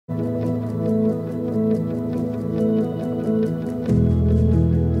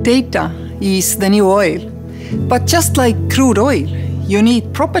Data is the new oil. But just like crude oil, you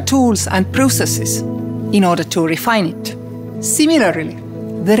need proper tools and processes in order to refine it. Similarly,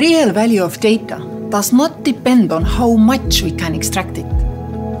 the real value of data does not depend on how much we can extract it.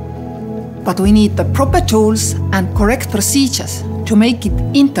 But we need the proper tools and correct procedures to make it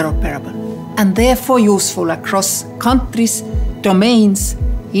interoperable and therefore useful across countries, domains,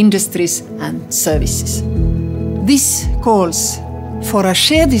 industries and services. This calls for a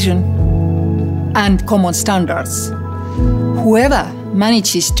shared vision and common standards. Whoever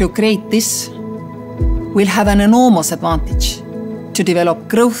manages to create this will have an enormous advantage to develop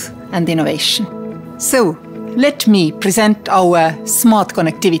growth and innovation. So, let me present our smart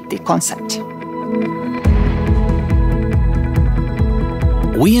connectivity concept.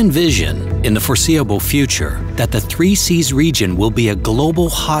 We envision, in the foreseeable future, that the 3Cs region will be a global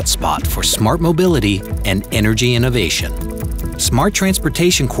hotspot for smart mobility and energy innovation. Smart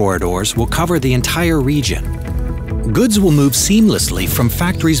transportation corridors will cover the entire region. Goods will move seamlessly from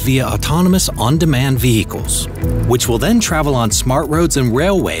factories via autonomous on-demand vehicles, which will then travel on smart roads and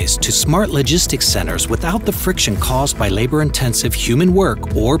railways to smart logistics centers without the friction caused by labor-intensive human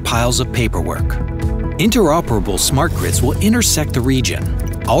work or piles of paperwork. Interoperable smart grids will intersect the region.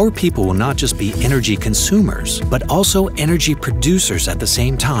 Our people will not just be energy consumers, but also energy producers at the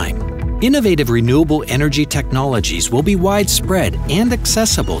same time. Innovative renewable energy technologies will be widespread and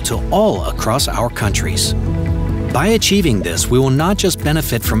accessible to all across our countries. By achieving this, we will not just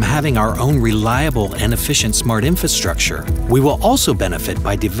benefit from having our own reliable and efficient smart infrastructure, we will also benefit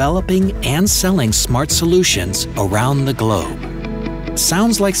by developing and selling smart solutions around the globe.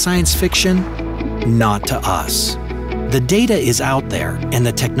 Sounds like science fiction? Not to us. The data is out there, and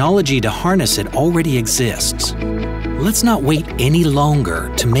the technology to harness it already exists. Let's not wait any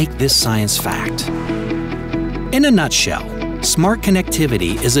longer to make this science fact. In a nutshell, smart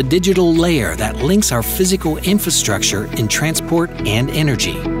connectivity is a digital layer that links our physical infrastructure in transport and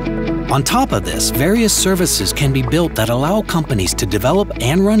energy. On top of this, various services can be built that allow companies to develop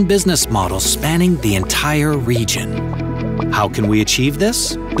and run business models spanning the entire region. How can we achieve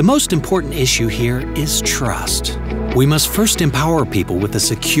this? The most important issue here is trust. We must first empower people with a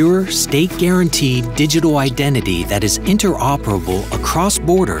secure, state-guaranteed digital identity that is interoperable across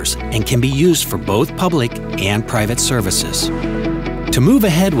borders and can be used for both public and private services. To move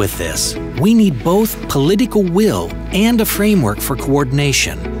ahead with this, we need both political will and a framework for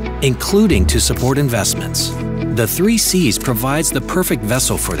coordination, including to support investments. The 3Cs provides the perfect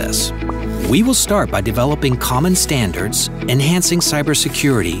vessel for this. We will start by developing common standards, enhancing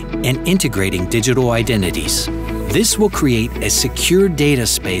cybersecurity, and integrating digital identities. This will create a secure data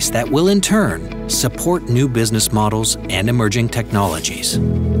space that will, in turn, support new business models and emerging technologies.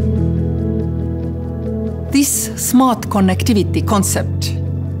 This smart connectivity concept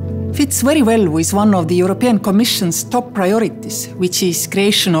fits very well with one of the European Commission's top priorities, which is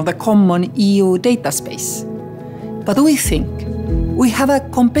creation of a common EU data space. But we think we have a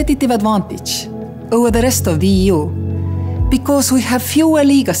competitive advantage over the rest of the EU because we have fewer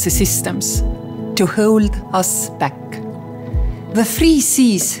legacy systems to hold us back. The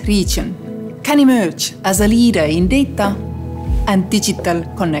 3Cs region can emerge as a leader in data and digital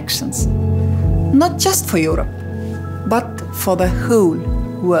connections, not just for Europe, but for the whole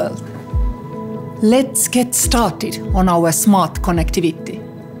world. Let's get started on our smart connectivity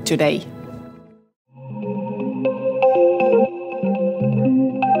today.